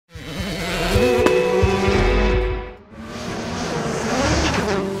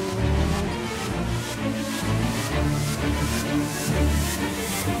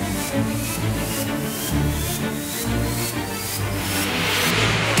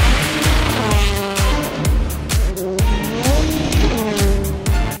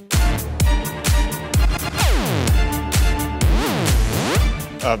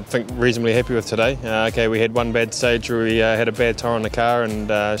I think reasonably happy with today. Okay, we had one bad stage where we had a bad tyre on the car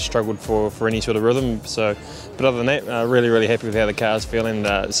and struggled for any sort of rhythm. So, but other than that, really happy with how the car's feeling.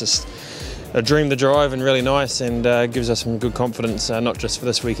 It's just a dream to drive and really nice, and gives us some good confidence, not just for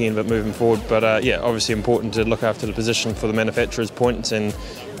this weekend but moving forward. But yeah, obviously important to look after the position for the manufacturer's points, and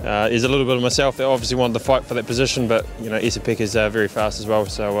there's a little bit of myself that obviously wanted to fight for that position, but you know, Isapek is very fast as well.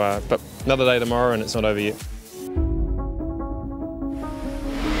 So, but another day tomorrow and it's not over yet.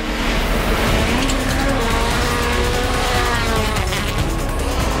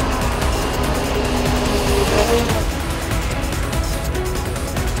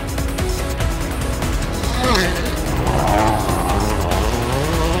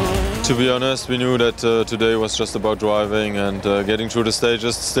 To be honest, we knew that today was just about driving and getting through the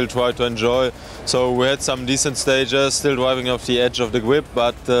stages, still try to enjoy. So we had some decent stages, still driving off the edge of the grip,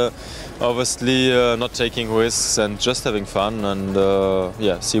 but obviously not taking risks and just having fun, and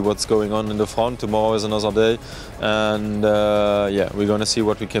yeah, see what's going on in the front. Tomorrow is another day, and yeah, we're gonna see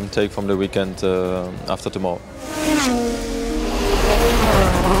what we can take from the weekend after tomorrow.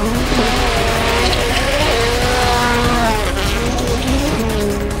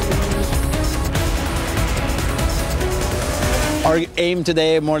 Our aim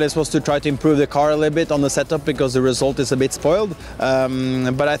today more or less was to try to improve the car a little bit on the setup, because the result is a bit spoiled.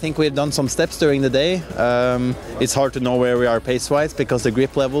 But I think we've done some steps during the day. It's hard to know where we are pace-wise because the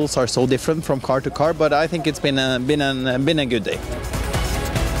grip levels are so different from car to car, but I think it's been a good day.